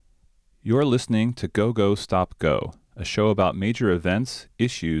You're listening to Go Go Stop Go, a show about major events,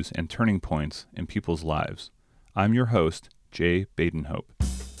 issues, and turning points in people's lives. I'm your host, Jay Badenhope.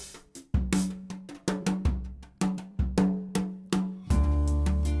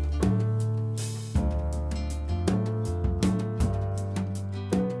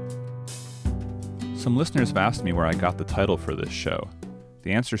 Some listeners have asked me where I got the title for this show.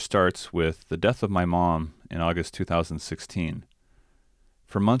 The answer starts with the death of my mom in August 2016.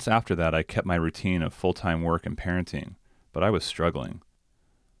 For months after that, I kept my routine of full-time work and parenting, but I was struggling.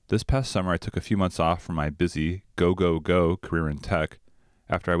 This past summer, I took a few months off from my busy go career in tech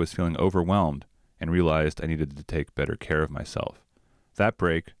after I was feeling overwhelmed and realized I needed to take better care of myself. That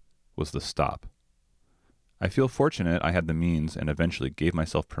break was the stop. I feel fortunate I had the means and eventually gave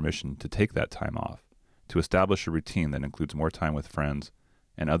myself permission to take that time off, to establish a routine that includes more time with friends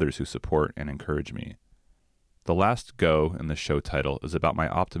and others who support and encourage me. The last go in the show title is about my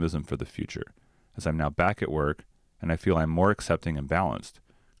optimism for the future, as I'm now back at work and I feel I'm more accepting and balanced,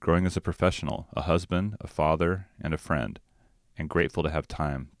 growing as a professional, a husband, a father, and a friend, and grateful to have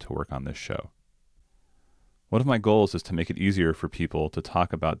time to work on this show. One of my goals is to make it easier for people to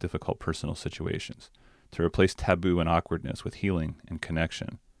talk about difficult personal situations, to replace taboo and awkwardness with healing and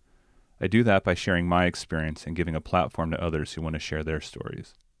connection. I do that by sharing my experience and giving a platform to others who want to share their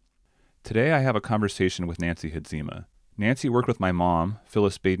stories. Today I have a conversation with Nancy Hadzima. Nancy worked with my mom,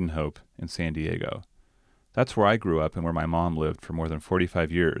 Phyllis Badenhope, in San Diego. That's where I grew up and where my mom lived for more than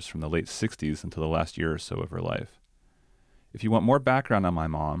 45 years, from the late 60s until the last year or so of her life. If you want more background on my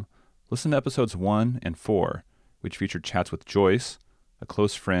mom, listen to episodes 1 and 4, which featured chats with Joyce, a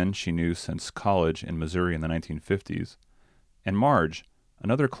close friend she knew since college in Missouri in the 1950s, and Marge,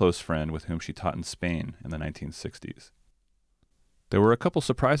 another close friend with whom she taught in Spain in the 1960s. There were a couple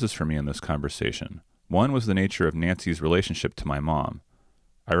surprises for me in this conversation. One was the nature of Nancy's relationship to my mom.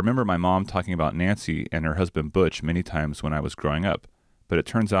 I remember my mom talking about Nancy and her husband Butch many times when I was growing up, but it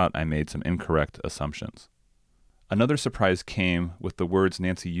turns out I made some incorrect assumptions. Another surprise came with the words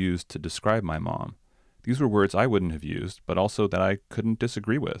Nancy used to describe my mom. These were words I wouldn't have used, but also that I couldn't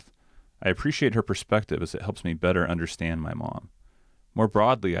disagree with. I appreciate her perspective as it helps me better understand my mom. More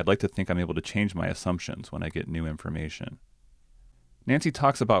broadly, I'd like to think I'm able to change my assumptions when I get new information. Nancy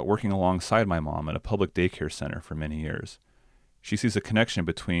talks about working alongside my mom at a public daycare center for many years. She sees a connection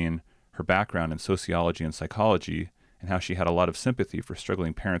between her background in sociology and psychology and how she had a lot of sympathy for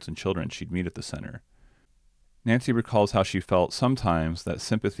struggling parents and children she'd meet at the center. Nancy recalls how she felt sometimes that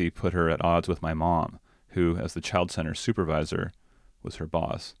sympathy put her at odds with my mom, who, as the child center supervisor, was her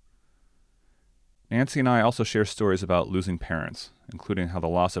boss. Nancy and I also share stories about losing parents, including how the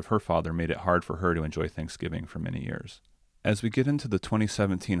loss of her father made it hard for her to enjoy Thanksgiving for many years. As we get into the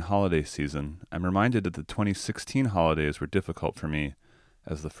 2017 holiday season, I'm reminded that the 2016 holidays were difficult for me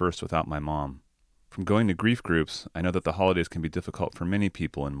as the first without my mom. From going to grief groups, I know that the holidays can be difficult for many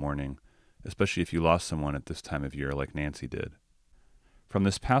people in mourning, especially if you lost someone at this time of year like Nancy did. From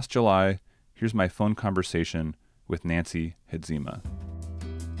this past July, here's my phone conversation with Nancy Hadzima.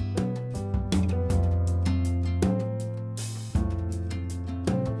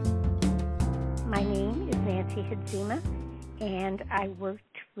 My name is Nancy Hadzima, and I worked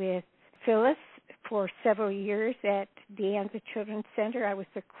with Phyllis for several years at De Anza Children's Center. I was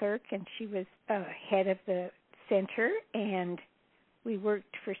the clerk, and she was head of the center, and we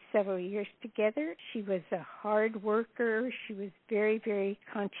worked for several years together. She was a hard worker. She was very, very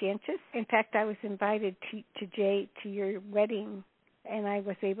conscientious. In fact, I was invited to your wedding, and I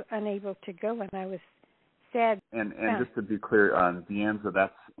was unable to go, and I was sad. And just to be clear, De Anza,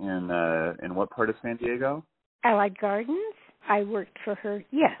 that's in what part of San Diego? Allied Gardens. I worked for her,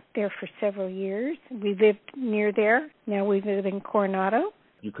 there for several years. We lived near there. Now we live in Coronado.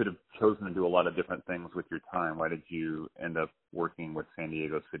 You could have chosen to do a lot of different things with your time. Why did you end up working with San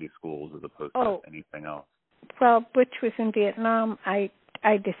Diego City Schools as opposed to anything else? Well, Butch was in Vietnam. I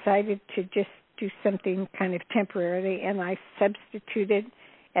decided to just do something kind of temporarily, and I substituted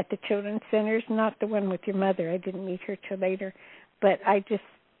at the children's centers, not the one with your mother. I didn't meet her till later, but I just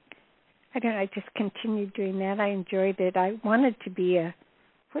continued doing that. I enjoyed it. I wanted to be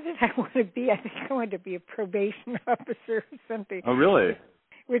what did I want to be? I think I wanted to be a probation officer or something. Oh, really?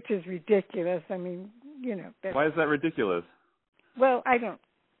 Which is ridiculous. I mean, Why is that ridiculous? Well, I don't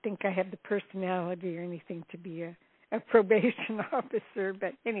think I have the personality or anything to be a probation officer,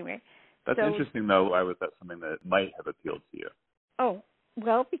 but anyway. That's interesting, though. Why was that something that might have appealed to you? Oh,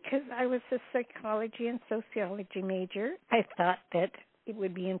 well, because I was a psychology and sociology major. I thought that it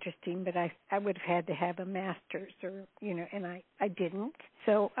would be interesting, but I would have had to have a master's and I didn't.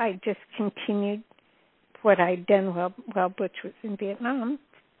 So I just continued what I'd done while Butch was in Vietnam.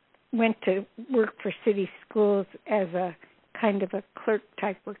 went to work for city schools as a kind of a clerk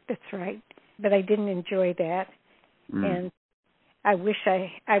type work. That's right. But I didn't enjoy that. And I wish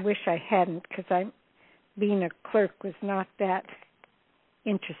I hadn't, because being a clerk was not that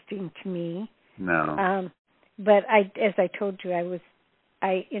interesting to me. No. But as I told you,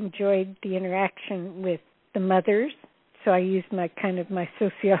 I enjoyed the interaction with the mothers. So I used my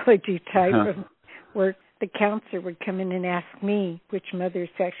sociology type of work. The counselor would come in and ask me which mothers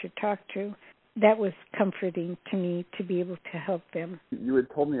I should talk to. That was comforting to me to be able to help them. You had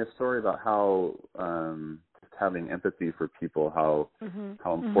told me a story about how having empathy for people, how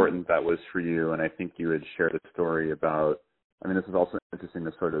important that was for you. And I think you had shared a story about, this is also interesting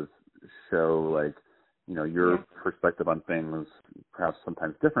to sort of show, your perspective on things, perhaps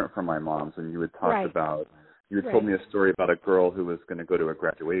sometimes different from my mom's. And you had talked about, you had told me a story about a girl who was going to go to a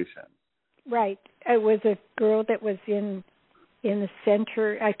graduation. Right. It was a girl that was in the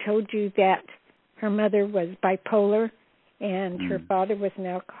center. I told you that her mother was bipolar and her father was an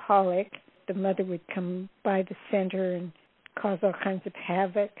alcoholic. The mother would come by the center and cause all kinds of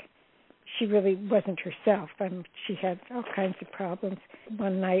havoc. She really wasn't herself. She had all kinds of problems.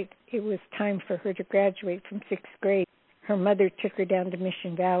 One night, it was time for her to graduate from 6th grade. Her mother took her down to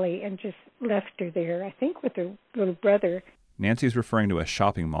Mission Valley and just left her there, I think with her little brother. Nancy's referring to a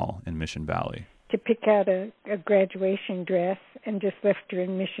shopping mall in Mission Valley. To pick out a graduation dress, and just left her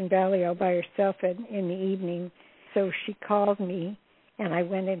in Mission Valley all by herself in the evening. So she called me, and I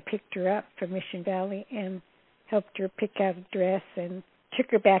went and picked her up from Mission Valley and helped her pick out a dress and took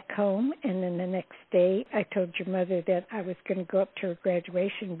her back home. And then the next day, I told your mother that I was going to go up to her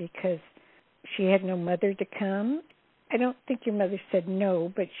graduation because she had no mother to come. I don't think your mother said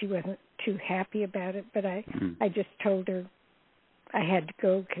no, but she wasn't too happy about it. But I just told her I had to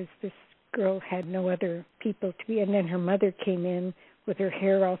go because this girl had no other people to be. And then her mother came in with her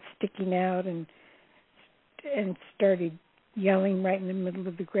hair all sticking out and started yelling right in the middle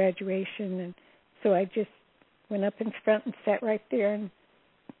of the graduation. And so I just went up in front and sat right there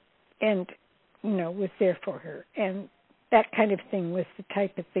and was there for her. And that kind of thing was the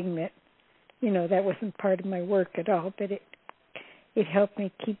type of thing that, that wasn't part of my work at all, but it helped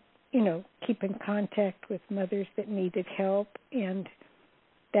me keep in contact with mothers that needed help. And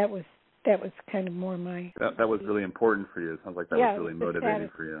that was kind of more my... That was really important for you. It sounds like that was really motivating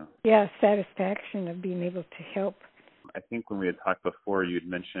for you. Yeah, satisfaction of being able to help. I think when we had talked before, you'd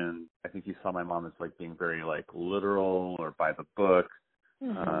mentioned, I think you saw my mom as being very literal or by the book.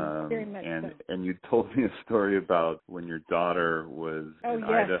 Very much so. And you told me a story about when your daughter was in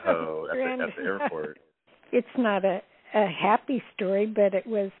Idaho at the airport. It's not a happy story, but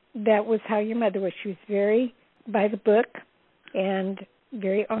that was how your mother was. She was very by the book and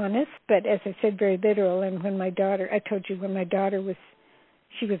very honest, but as I said, very literal. And I told you when my daughter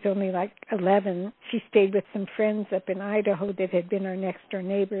she was only 11, she stayed with some friends up in Idaho that had been our next door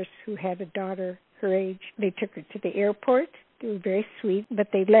neighbors who had a daughter her age. They took her to the airport. They were very sweet, but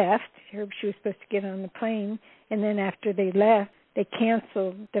they left. She was supposed to get on the plane, and then after they left, they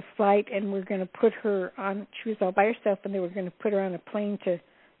canceled the flight and were going to put her on. She was all by herself, and they were going to put her on a plane to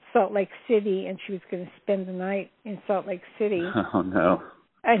Salt Lake City, and she was going to spend the night in Salt Lake City. Oh, no.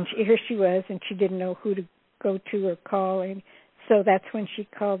 And here she was, and she didn't know who to go to or call. And so that's when she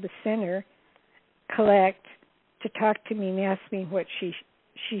called the center, Collect, to talk to me and ask me what she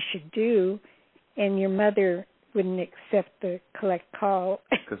should do. And your mother wouldn't accept the Collect call.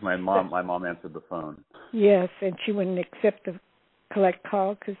 Because my mom answered the phone. Yes, and she wouldn't accept the Collect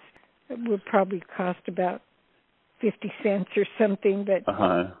call because it would probably cost about 50 cents or something. But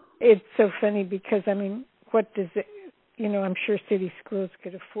it's so funny because, what does it, I'm sure city schools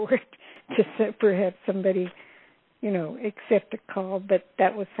could afford to perhaps somebody, accept a call, but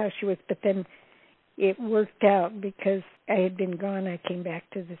that was how she was. But then it worked out because I had been gone. I came back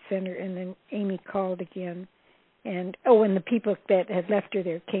to the center, and then Amy called again. And the people that had left her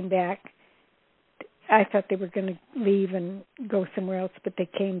there came back. I thought they were going to leave and go somewhere else, but they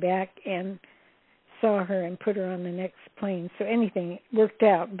came back and saw her and put her on the next plane. So anything worked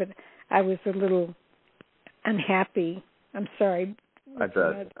out, but I was a little unhappy. I'm sorry. I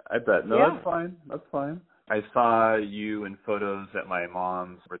bet. No, yeah. That's fine. I saw you in photos at my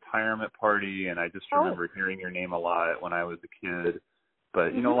mom's retirement party, and I just remember hearing your name a lot when I was a kid.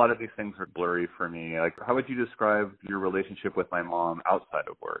 But, a lot of these things are blurry for me. How would you describe your relationship with my mom outside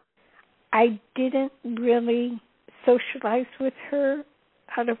of work? I didn't really socialize with her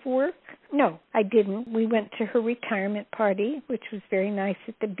out of work. No, I didn't. We went to her retirement party, which was very nice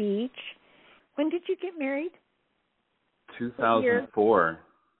at the beach. When did you get married? 2004.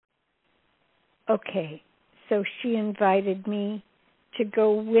 Okay. So she invited me to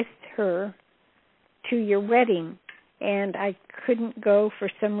go with her to your wedding, and I couldn't go for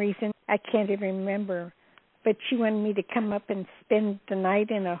some reason. I can't even remember. But she wanted me to come up and spend the night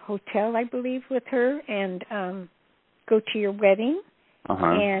in a hotel, I believe, with her and go to your wedding. Uh-huh.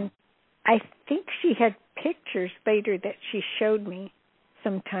 And I think she had pictures later that she showed me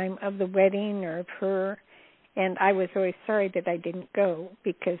sometime of the wedding or of her. And I was always sorry that I didn't go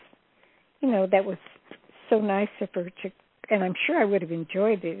because, that was so nice of her to, and I'm sure I would have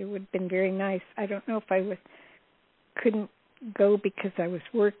enjoyed it. It would have been very nice. I don't know if I couldn't go because I was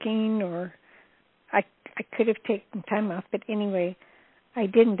working or I could have taken time off, but anyway, I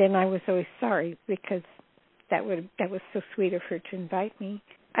didn't, and I was always sorry because that was so sweet of her to invite me.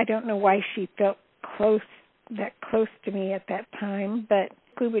 I don't know why she felt close to me at that time, but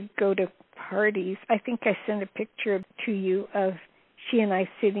we would go to parties. I think I sent a picture to you of she and I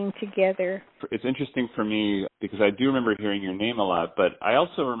sitting together. It's interesting for me because I do remember hearing your name a lot, but I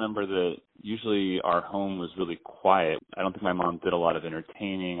also remember that usually our home was really quiet. I don't think my mom did a lot of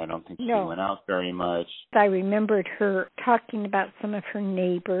entertaining. I don't think she went out very much. I remembered her talking about some of her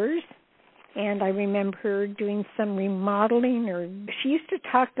neighbors, and I remember her doing some remodeling, or she used to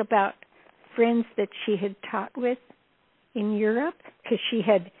talk about friends that she had taught with in Europe because she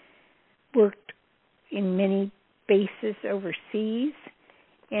had worked in many bases overseas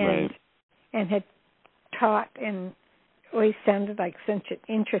and had taught, and always sounded like such an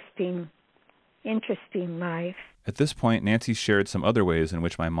interesting life. At this point, Nancy shared some other ways in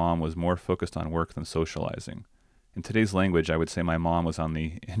which my mom was more focused on work than socializing. In today's language, I would say my mom was on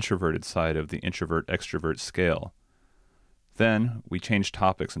the introverted side of the introvert-extrovert scale. Then we changed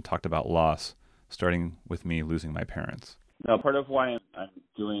topics and talked about loss, starting with me losing my parents. Now, part of why I'm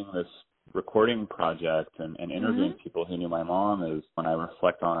doing this recording project and interviewing people who knew my mom is when I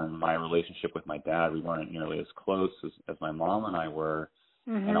reflect on my relationship with my dad, we weren't nearly as close as my mom and I were.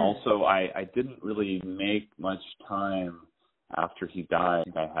 And also, I didn't really make much time after he died. I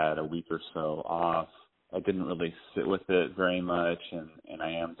think I had a week or so off. I didn't really sit with it very much, and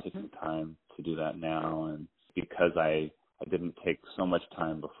I am taking time to do that now. And because I didn't take so much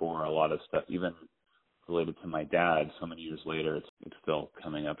time before, a lot of stuff, even related to my dad, so many years later, it's still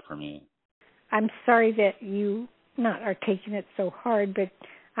coming up for me. I'm sorry that you not are taking it so hard, but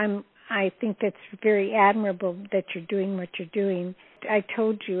I think that's very admirable that you're doing what you're doing. I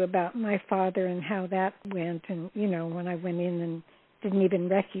told you about my father and how that went, and, when I went in and didn't even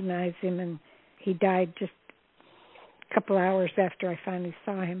recognize him, and he died just a couple hours after I finally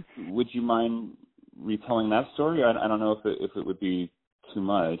saw him. Would you mind retelling that story? I don't know if it would be too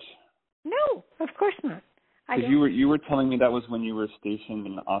much. No, of course not. Because you were telling me that was when you were stationed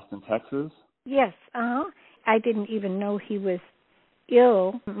in Austin, Texas? Yes, I didn't even know he was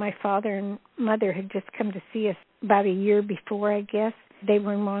ill. My father and mother had just come to see us about a year before, I guess. They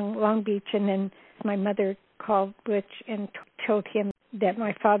were in Long Beach, and then my mother called Butch and told him that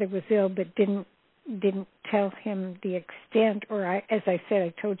my father was ill, but didn't tell him the extent. Or as I said,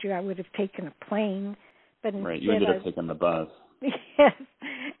 I told you I would have taken a plane, but instead you ended up taking the bus. Yes,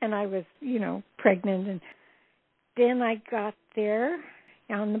 and I was, pregnant, and then I got there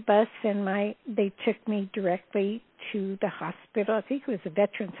on the bus, and they took me directly to the hospital. I think it was a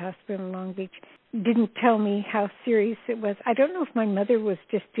veterans hospital in Long Beach. Didn't tell me how serious it was. I don't know if my mother was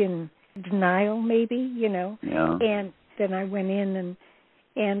just in denial, maybe, Yeah. And then I went in,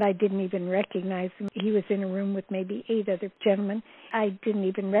 and I didn't even recognize him. He was in a room with maybe 8 other gentlemen. I didn't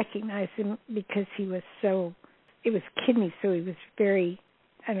even recognize him because it was kidney, so he was very,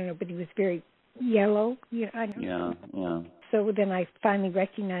 I don't know, but he was very yellow. I don't know. Yeah. So then I finally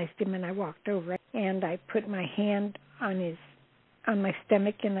recognized him, and I walked over, and I put my hand on my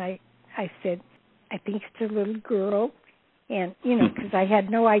stomach, and I said, I think it's a little girl. And, because I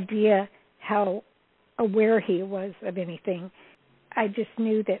had no idea how aware he was of anything. I just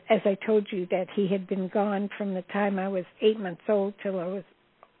knew that, as I told you, that he had been gone from the time I was 8 months old till I was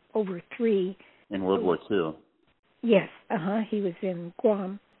over 3. In World War II. Yes, he was in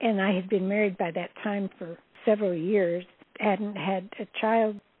Guam. And I had been married by that time for several years, hadn't had a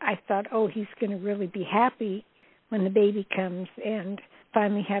child. I thought, he's going to really be happy when the baby comes and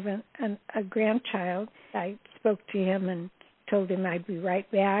finally have a grandchild. I spoke to him and told him I'd be right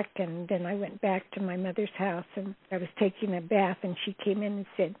back, and then I went back to my mother's house, and I was taking a bath, and she came in and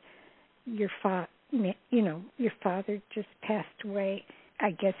said, your father just passed away.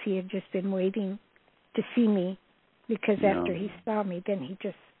 I guess he had just been waiting to see me, because after he saw me, then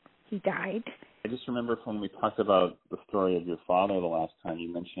he died. I just remember when we talked about the story of your father the last time,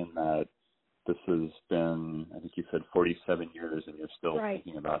 you mentioned that this has been, I think you said 47 years, and you're still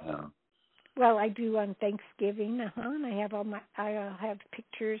thinking about him. Well, I do on Thanksgiving, and I'll have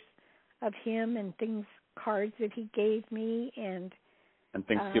pictures of him and things, cards that he gave me, and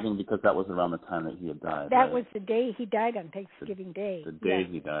Thanksgiving, because that was around the time that he had died. That right? was the day he died, on Thanksgiving Day. The day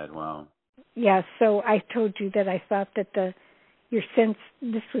he died. Wow. Yeah. So I told you that I thought that your sense.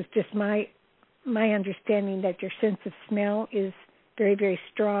 This was just my understanding that your sense of smell is very, very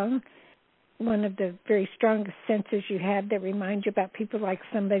strong. One of the very strongest senses you have that reminds you about people, like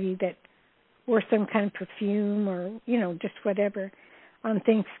somebody that wore some kind of perfume or, just whatever. On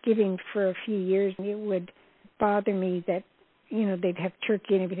Thanksgiving for a few years, it would bother me that, they'd have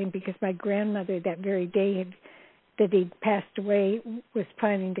turkey and everything, because my grandmother that very day that he'd passed away was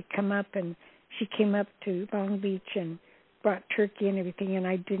planning to come up, and she came up to Long Beach and brought turkey and everything, and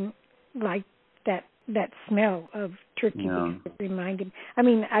I didn't like that smell of turkey because it reminded me. I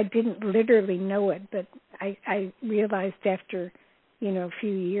mean, I didn't literally know it, but I realized after, a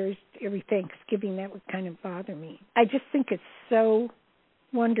few years, every Thanksgiving, that would kind of bother me. I just think it's so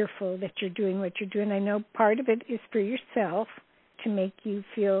wonderful that you're doing what you're doing. I know part of it is for yourself, to make you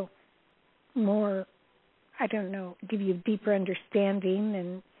feel more, I don't know, give you a deeper understanding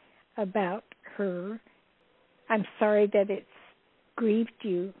and about her. I'm sorry that it's grieved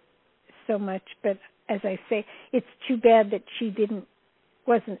you so much, but as I say, it's too bad that she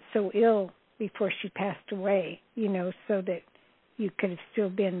wasn't so ill before she passed away, so that you could have still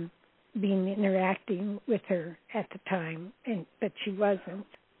been interacting with her at the time, but she wasn't.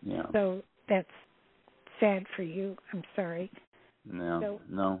 Yeah. So that's sad for you. I'm sorry. No,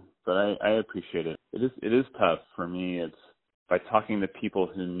 but I appreciate it. It is tough for me. It's by talking to people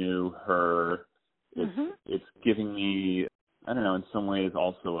who knew her. It's giving me, I don't know, in some ways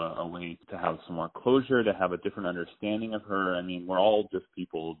also a way to have some more closure, to have a different understanding of her. I mean, we're all just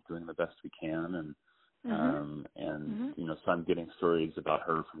people doing the best we can, and so I'm getting stories about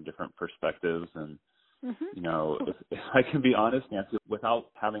her from different perspectives, and if I can be honest, Nancy, without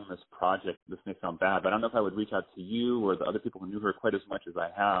having this project, this may sound bad, but I don't know if I would reach out to you or the other people who knew her quite as much as I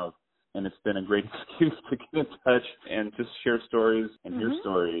have. And it's been a great excuse to get in touch and just share stories and hear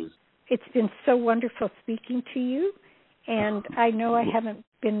stories. It's been so wonderful speaking to you, and I know I haven't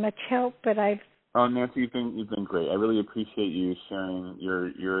been much help, but Oh, Nancy, you've been great. I really appreciate you sharing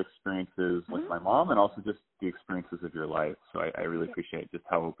your experiences with my mom, and also just the experiences of your life. So I really appreciate just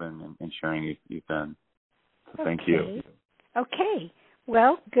how open and sharing you've been. So thank you. Okay.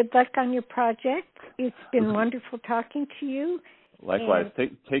 Well, good luck on your project. It's been wonderful talking to you. Likewise.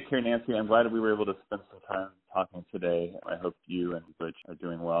 Take care, Nancy. I'm glad we were able to spend some time talking today. I hope you and Butch are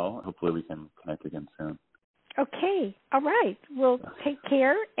doing well. Hopefully we can connect again soon. Okay. All right. Well, take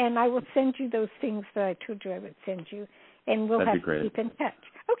care, and I will send you those things that I told you I would send you, and we'll That'd have be great. to keep in touch.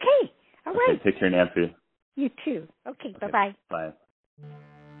 Okay. All right. Take care, Nancy. You too. Okay. Bye-bye. Bye.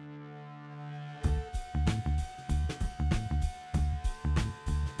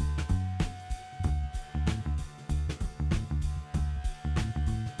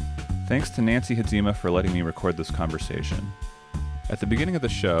 Thanks to Nancy Hadzima for letting me record this conversation. At the beginning of the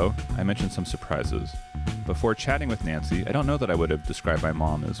show, I mentioned some surprises. Before chatting with Nancy, I don't know that I would have described my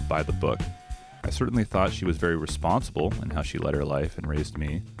mom as by the book. I certainly thought she was very responsible in how she led her life and raised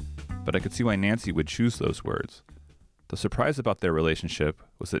me, but I could see why Nancy would choose those words. The surprise about their relationship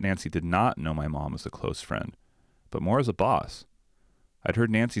was that Nancy did not know my mom as a close friend, but more as a boss. I'd heard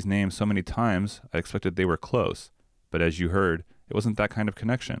Nancy's name so many times, I expected they were close, but as you heard, it wasn't that kind of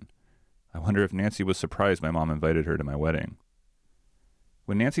connection. I wonder if Nancy was surprised my mom invited her to my wedding.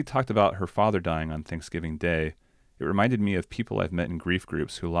 When Nancy talked about her father dying on Thanksgiving Day, it reminded me of people I've met in grief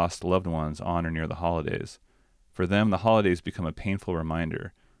groups who lost loved ones on or near the holidays. For them, the holidays become a painful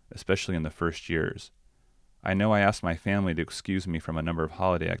reminder, especially in the first years. I know I asked my family to excuse me from a number of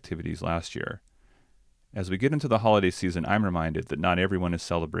holiday activities last year. As we get into the holiday season, I'm reminded that not everyone is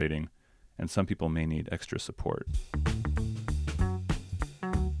celebrating, and some people may need extra support.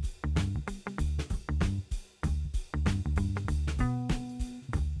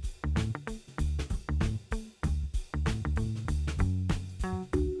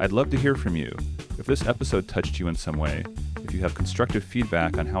 I'd love to hear from you. If this episode touched you in some way, if you have constructive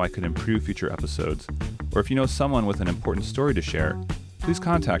feedback on how I could improve future episodes, or if you know someone with an important story to share, please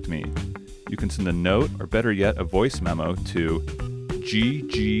contact me. You can send a note, or better yet, a voice memo to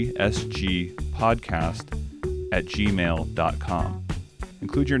ggsgpodcast@gmail.com.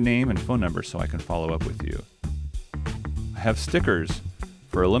 Include your name and phone number so I can follow up with you. I have stickers.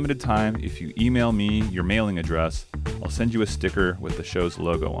 For a limited time, if you email me your mailing address, I'll send you a sticker with the show's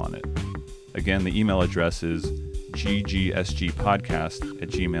logo on it. Again, the email address is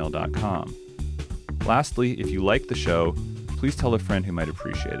ggsgpodcast@gmail.com. Lastly, if you like the show, please tell a friend who might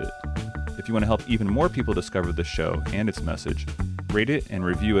appreciate it. If you want to help even more people discover the show and its message, rate it and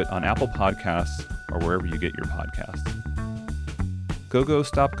review it on Apple Podcasts or wherever you get your podcasts. Go Go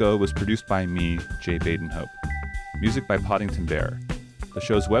Stop Go was produced by me, Jay Badenhope. Music by Poddington Bear. The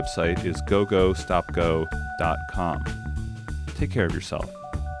show's website is gogostopgo.com. Take care of yourself.